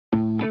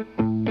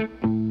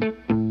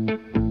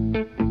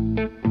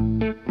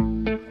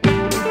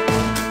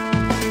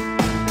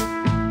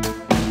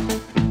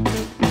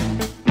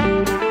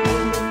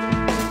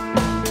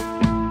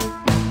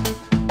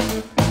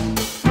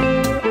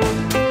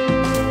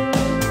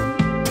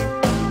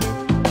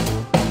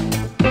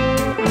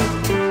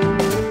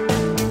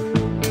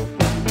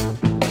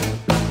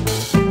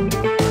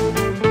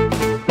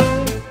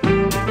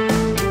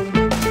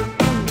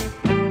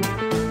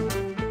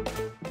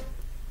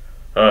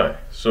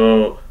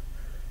So,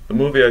 the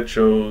movie I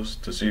chose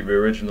to see the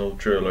original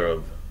trailer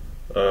of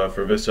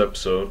for this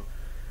episode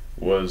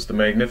was The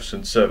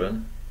Magnificent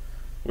Seven,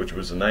 which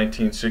was a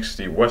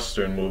 1960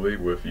 Western movie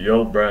with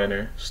Yul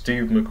Brynner,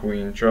 Steve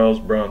McQueen, Charles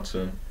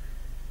Bronson,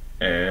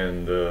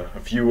 and a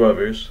few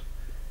others.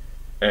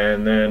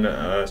 And then,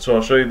 so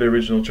I'll show you the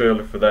original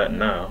trailer for that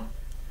now.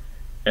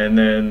 And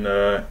then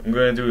I'm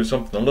going to do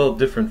something a little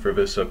different for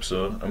this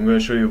episode. I'm going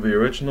to show you the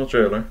original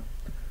trailer,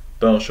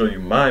 then I'll show you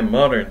my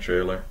modern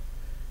trailer,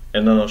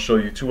 and then I'll show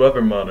you two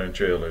other modern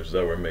trailers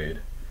that were made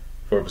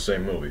for the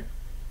same movie.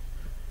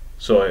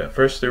 So yeah,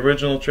 first the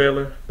original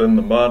trailer, then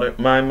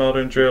my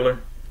modern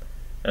trailer,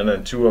 and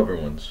then two other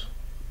ones.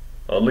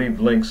 I'll leave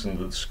links in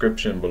the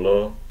description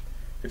below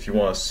if you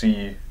want to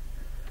see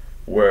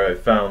where I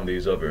found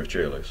these other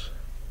trailers.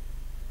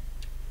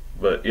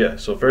 But yeah,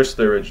 so first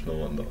the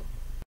original one though.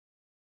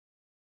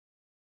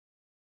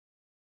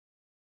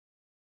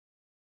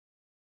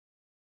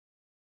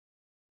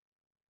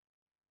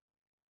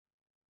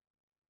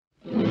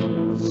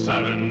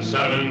 Seven,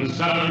 seven,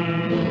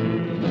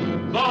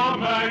 seven, the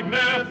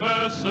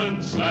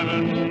magnificent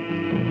seven.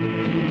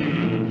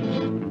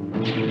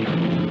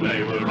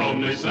 They were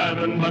only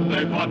seven, but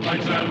they fought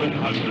like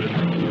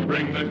 700 to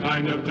bring the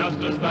kind of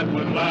justice that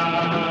would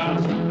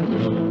last.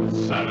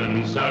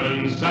 Seven,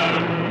 seven,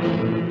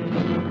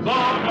 seven, the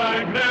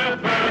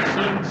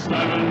magnificent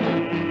seven.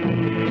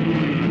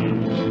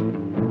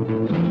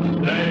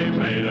 They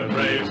made a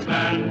brave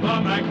stand,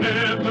 the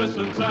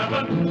magnificent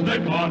seven.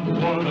 They fought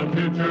for the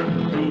future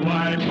to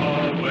wipe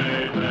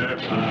away their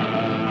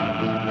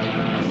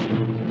past.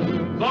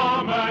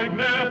 The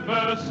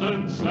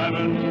magnificent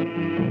seven.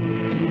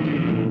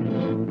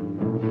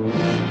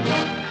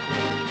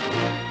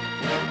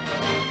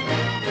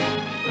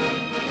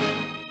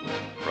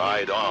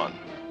 Ride on.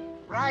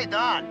 Ride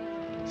on?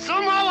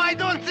 Somehow I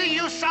don't think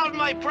you solved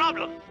my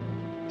problem.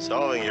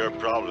 Solving your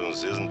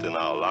problems isn't in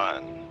our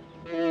line.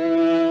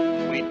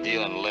 We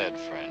deal in lead,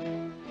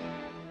 friend.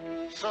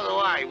 So do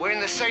I. We're in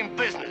the same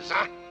business,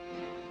 huh?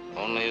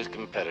 Only as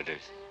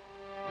competitors.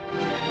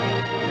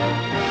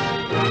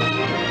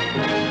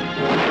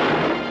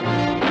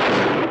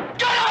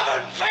 Get up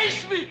and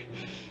face me!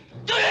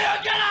 Do you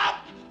get up?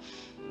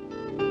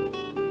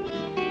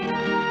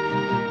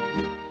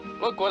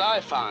 Look what I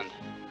found.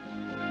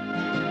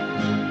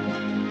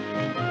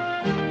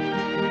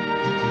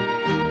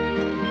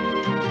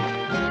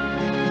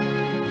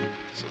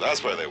 So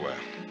that's where they were.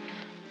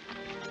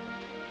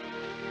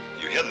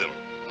 You hid them.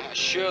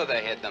 Sure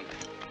they hid them.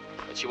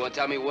 But she won't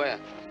tell me where.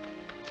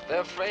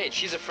 They're afraid.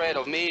 She's afraid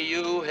of me,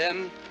 you,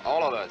 him,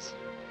 all of us.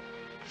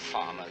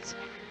 Farmers.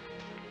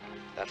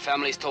 Their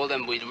families told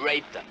them we'd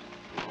rape them.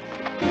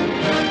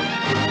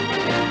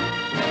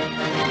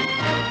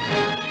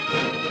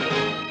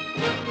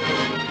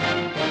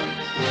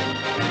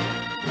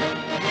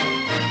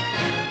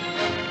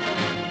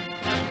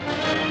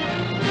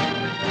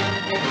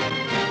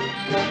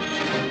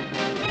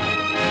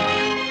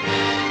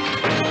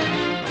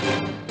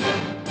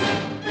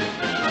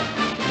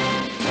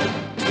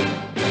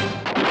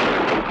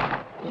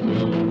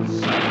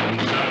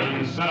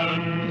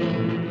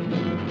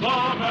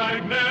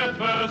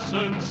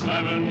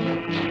 Seven.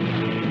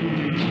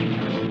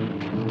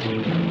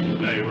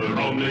 They were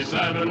only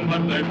seven,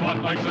 but they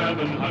fought like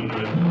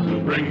 700 to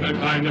bring the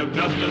kind of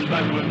justice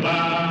that would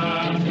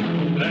last.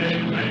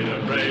 They made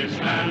a brave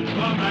stand, the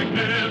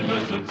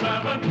magnificent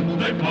seven.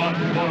 They fought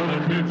for the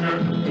future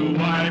to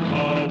wipe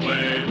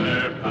away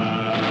their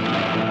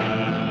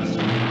past.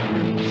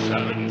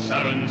 Seven,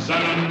 seven,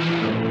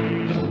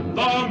 seven,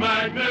 the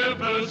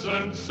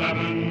magnificent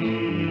seven.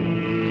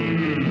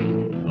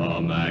 The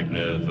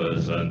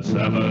magnificent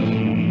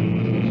seven.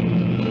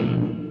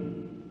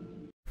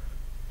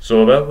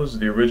 So that was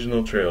the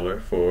original trailer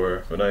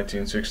for the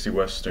 1960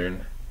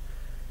 Western,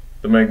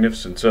 The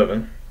Magnificent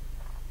Seven.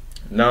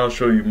 Now I'll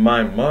show you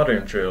my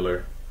modern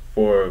trailer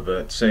for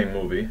that same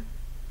movie,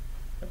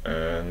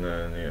 and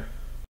then yeah.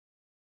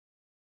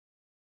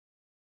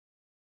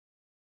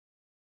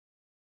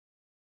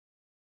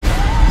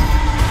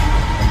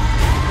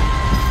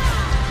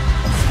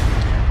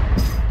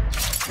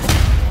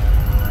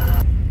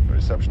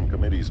 Reception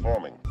committee's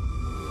forming.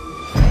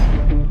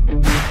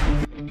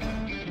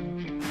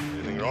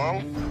 Anything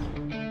wrong?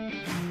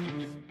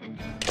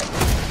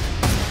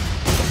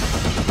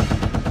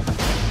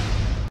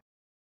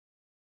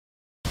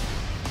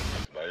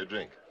 Buy a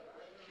drink.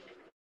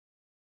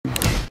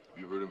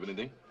 You heard of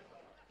anything?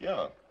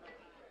 Yeah.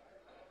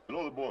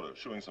 Below the border,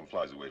 shooing some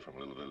flies away from a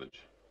little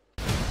village.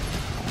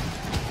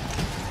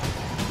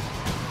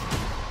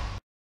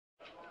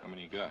 How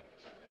many you got?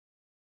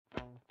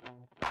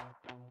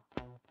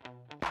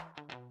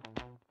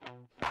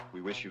 We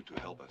wish you to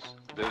help us.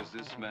 There's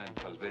this man,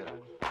 Calvera.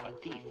 A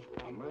thief,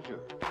 a murderer.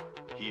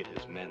 He and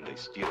his men, they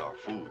steal our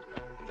food,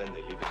 and then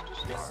they leave us to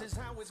starve. This is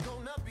how it's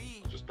gonna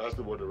be. Just pass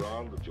the word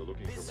around that you're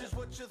looking This for is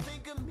what you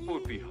think of me. It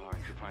would be hard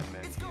to find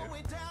men It's here.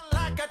 going down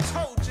like I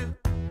told you.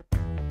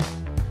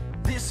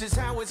 This is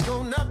how it's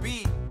gonna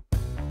be.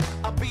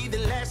 I'll be the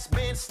last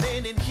man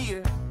standing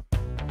here.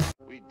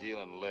 We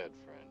deal in lead,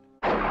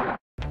 friend.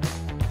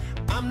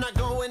 I'm not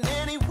going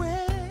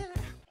anywhere.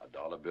 A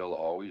dollar bill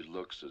always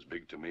looks as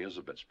big to me as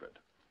a bedspread.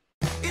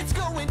 It's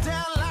going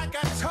down like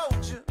I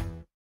told you.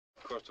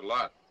 Cost a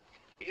lot.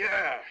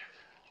 Yeah.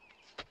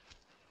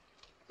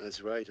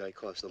 That's right, I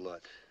cost a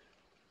lot.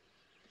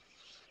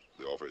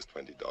 The offer is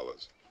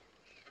 $20.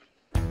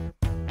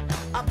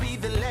 I'll be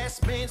the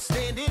last man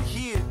standing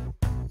here.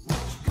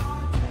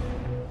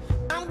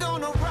 I'm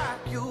gonna rock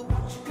you.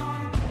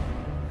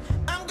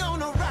 I'm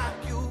gonna rock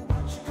you.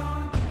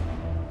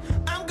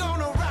 I'm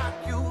gonna rock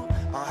you.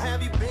 I'll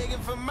have you begging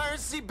for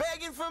mercy,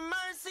 begging for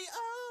mercy.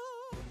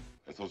 Oh.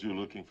 I thought you were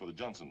looking for the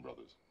Johnson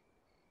brothers.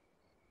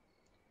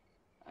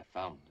 I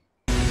found them.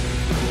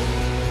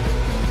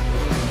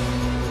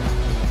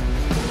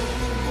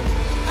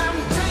 I'm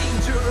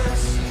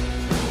dangerous.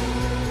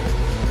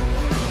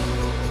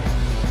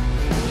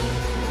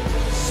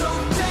 So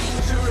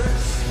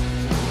dangerous.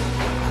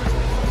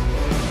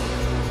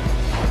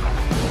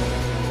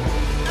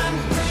 I'm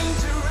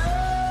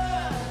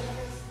dangerous.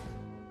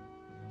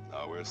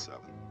 Now we're 7.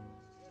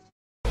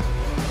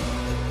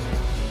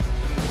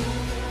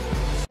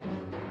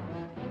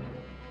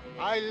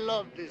 I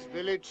love this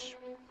village.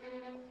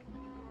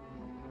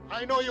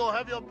 I know you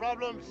have your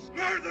problems.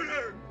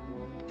 Murderer!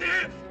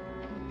 Thief!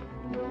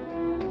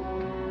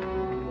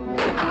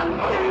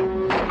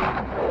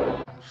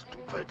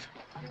 Stupid.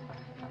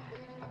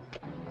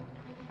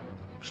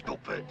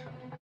 Stupid.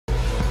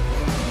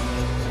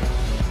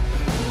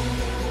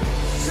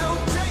 So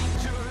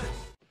dangerous.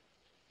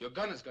 Your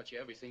gun has got you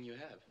everything you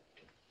have.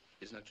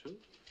 Isn't that true?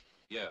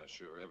 Yeah,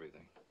 sure,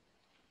 everything.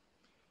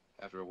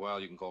 After a while,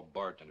 you can call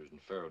bartenders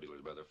and faro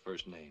dealers by their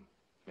first name.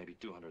 Maybe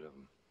 200 of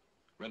them.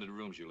 Rented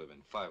rooms you live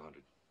in,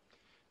 500.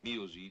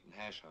 Meals you eat in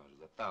hash houses,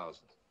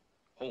 1,000.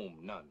 Home,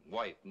 none.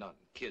 Wife, none.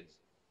 Kids,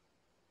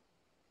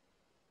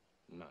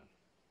 none.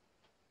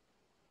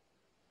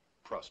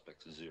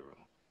 Prospects, 0.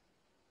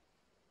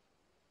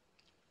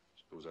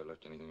 Suppose I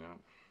left anything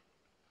out?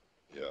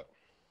 Yeah.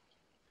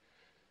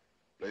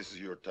 Places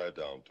you're tied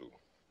down to.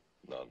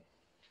 None.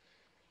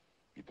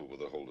 People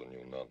with a hold on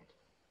you. None.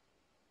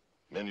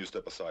 Men you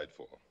step aside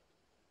for.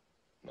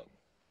 None.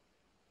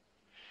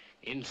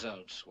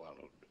 Insults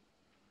swallowed.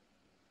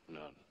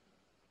 None.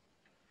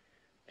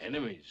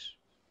 Enemies?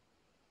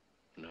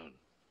 None.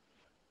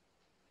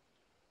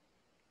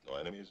 No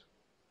enemies?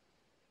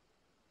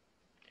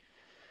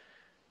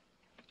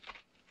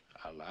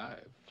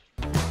 Alive.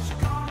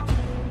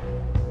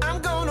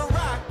 I'm gonna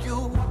rock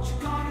you.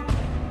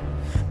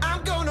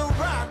 I'm gonna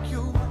rock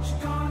you.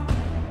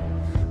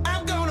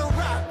 I'm gonna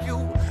rock you.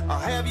 I'll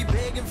have you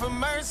begging for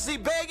mercy,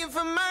 begging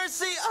for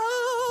mercy.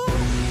 Oh.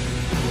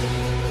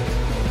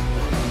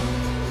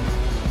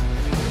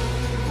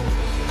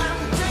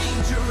 I'm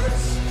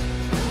dangerous.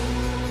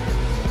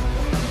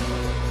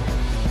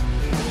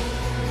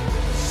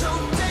 So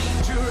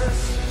dangerous.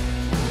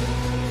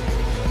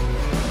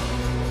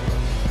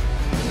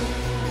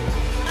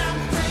 I'm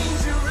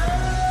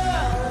dangerous.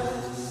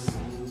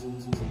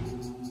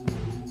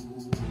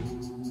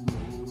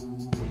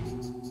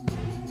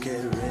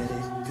 Get ready,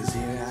 'cause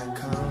here I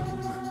come.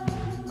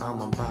 I'm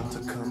about to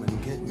come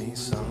and get me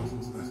some.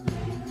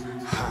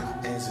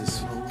 Hot as a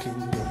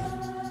smoking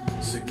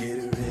gun. So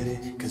get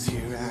ready, 'cause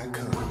here I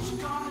come.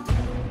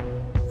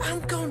 I'm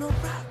gonna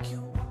rock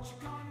you.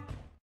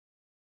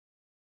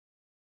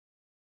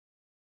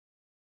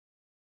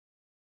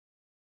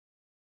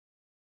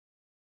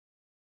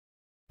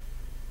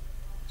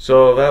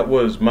 So that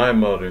was my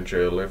modern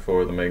trailer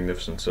for The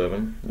Magnificent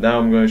Seven. Now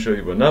I'm going to show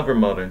you another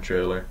modern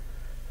trailer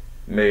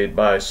made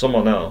by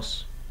someone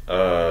else,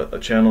 a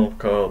channel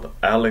called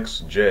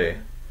Alex J,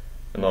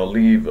 and I'll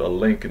leave a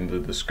link in the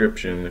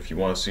description if you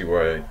want to see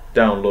where I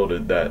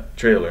downloaded that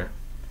trailer.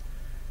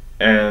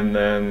 And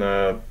then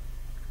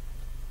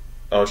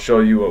I'll show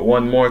you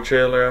one more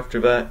trailer after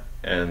that,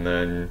 and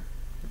then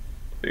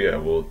yeah,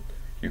 well,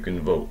 you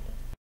can vote.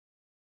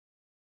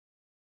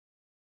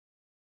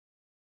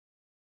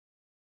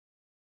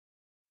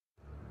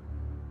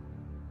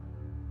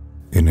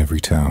 In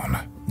every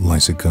town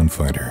lies a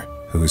gunfighter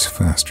who is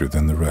faster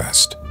than the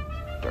rest.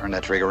 Turn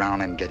that rig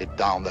around and get it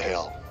down the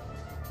hill.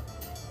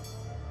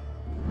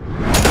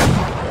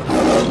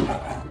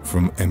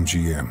 From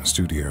MGM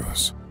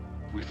Studios.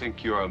 We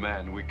think you're a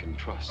man we can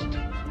trust.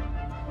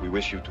 We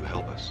wish you to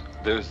help us.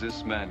 There's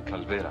this man,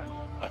 Calvera.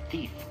 A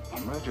thief. A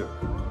murderer.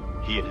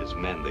 He and his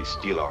men, they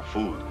steal our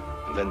food,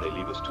 and then they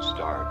leave us to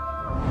starve.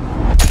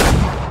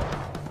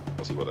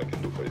 I'll see what I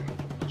can do for you.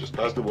 Just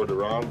pass the word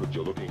around that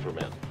you're looking for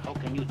men. How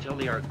can you tell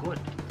they are good?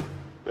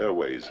 There are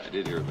ways. I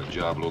did hear of a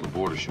job below the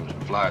border shooting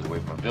some flies away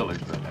from a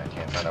village, but I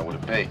can't find out what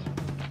it pays.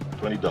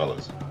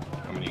 $20.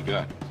 How many you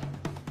got?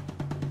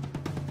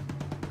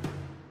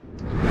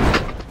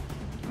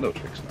 No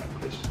tricks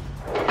like this.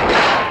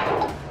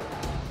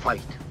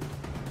 Fight.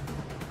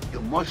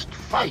 You must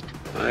fight.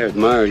 I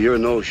admire your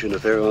notion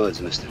of fair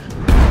odds, mister.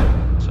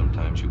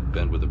 Sometimes you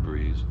bend with the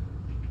breeze,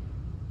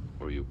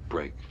 or you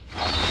break.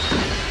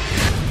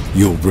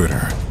 Yul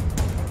Brynner,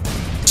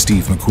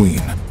 Steve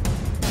McQueen,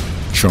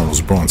 Charles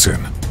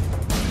Bronson,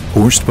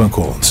 Horst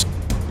Buchholz,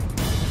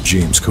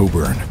 James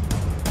Coburn,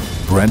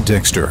 Brad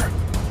Dexter,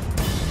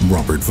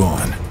 Robert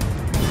Vaughn.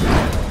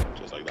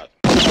 Just like that.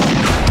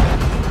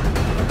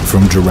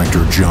 From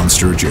director John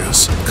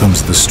Sturges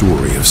comes the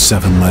story of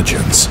 7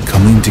 legends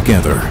coming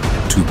together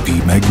to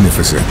be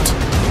magnificent.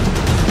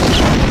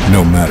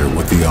 No matter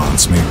what the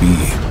odds may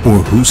be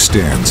or who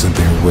stands in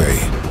their way,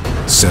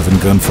 7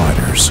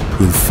 gunfighters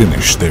will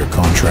finish their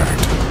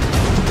contract.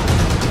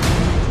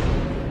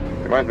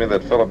 Reminds me of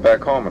that fella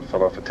back home that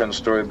fell off a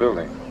 10-story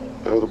building.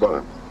 What about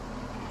him?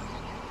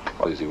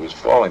 Well, as he was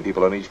falling,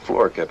 people on each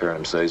floor kept hearing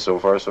him say, "So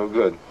far, so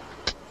good.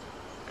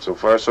 So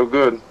far, so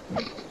good."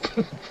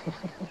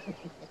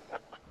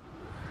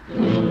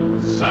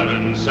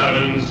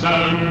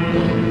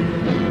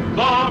 777,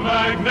 the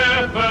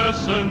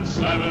Magnificent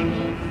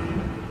Seven.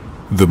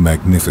 The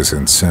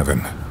Magnificent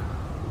Seven.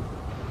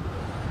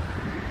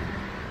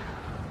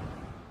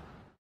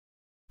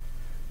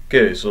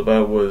 Okay, so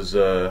that was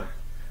the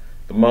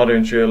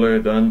modern trailer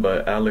done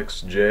by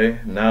Alex J.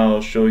 Now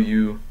I'll show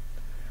you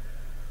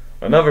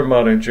another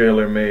modern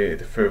trailer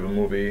made for the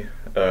movie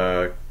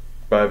by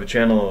the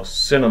channel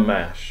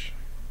CineMash,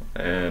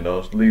 and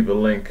I'll leave a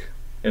link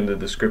in the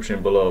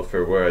description below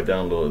for where I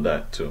downloaded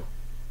that too.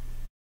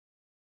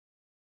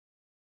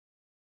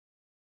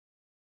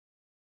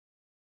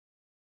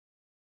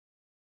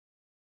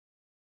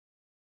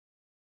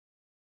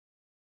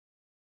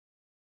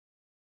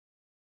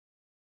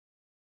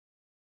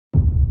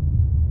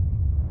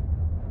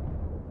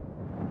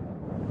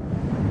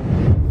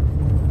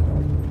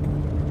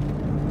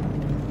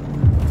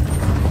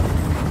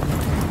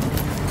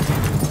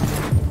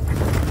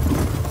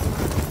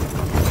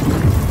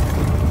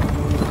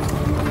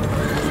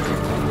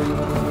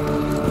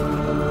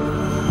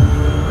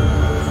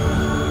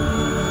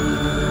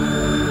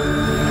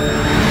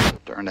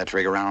 Turn that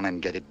rig around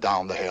and get it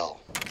down the hill.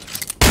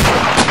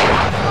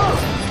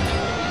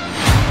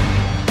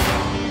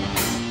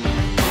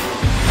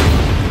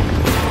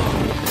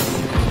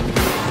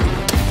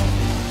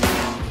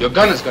 Your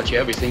gun has got you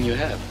everything you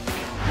have.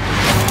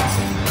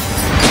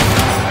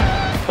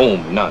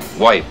 Home, none.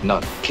 Wife,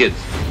 none. Kids,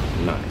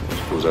 none.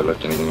 Suppose I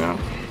left anything out?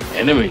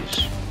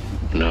 Enemies?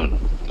 None.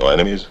 No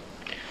enemies?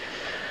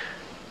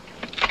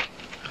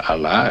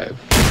 Alive.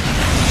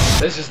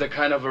 This is the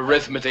kind of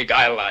arithmetic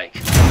I like.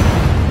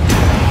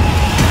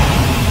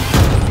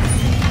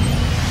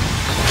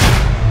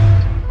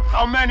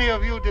 How many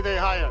of you did they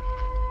hire?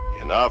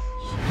 Enough.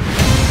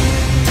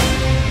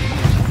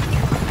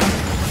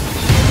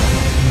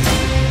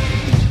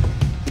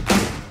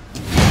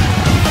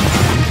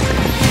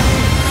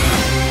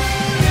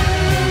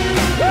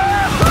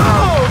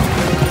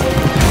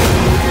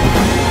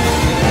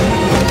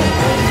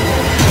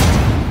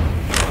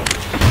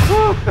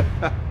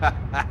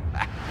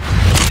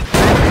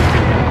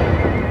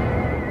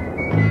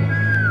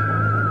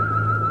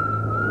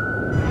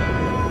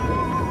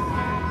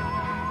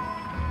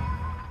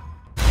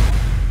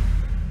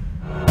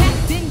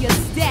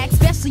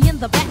 Especially in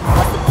the back.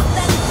 What's the fuck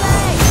that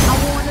say? I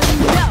wanna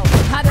know,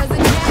 how does it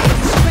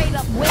change? Straight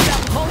up, wait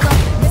up, hold up,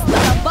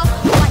 Mr.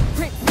 Buck, like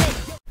print.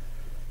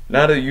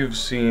 Now that you've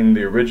seen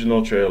the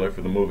original trailer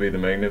for the movie The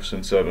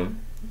Magnificent Seven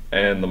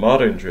and the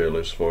modern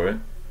trailers for it,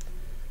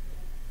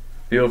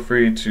 feel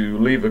free to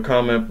leave a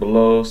comment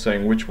below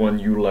saying which one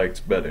you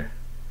liked better.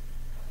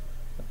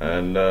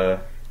 And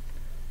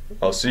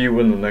I'll see you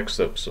in the next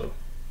episode.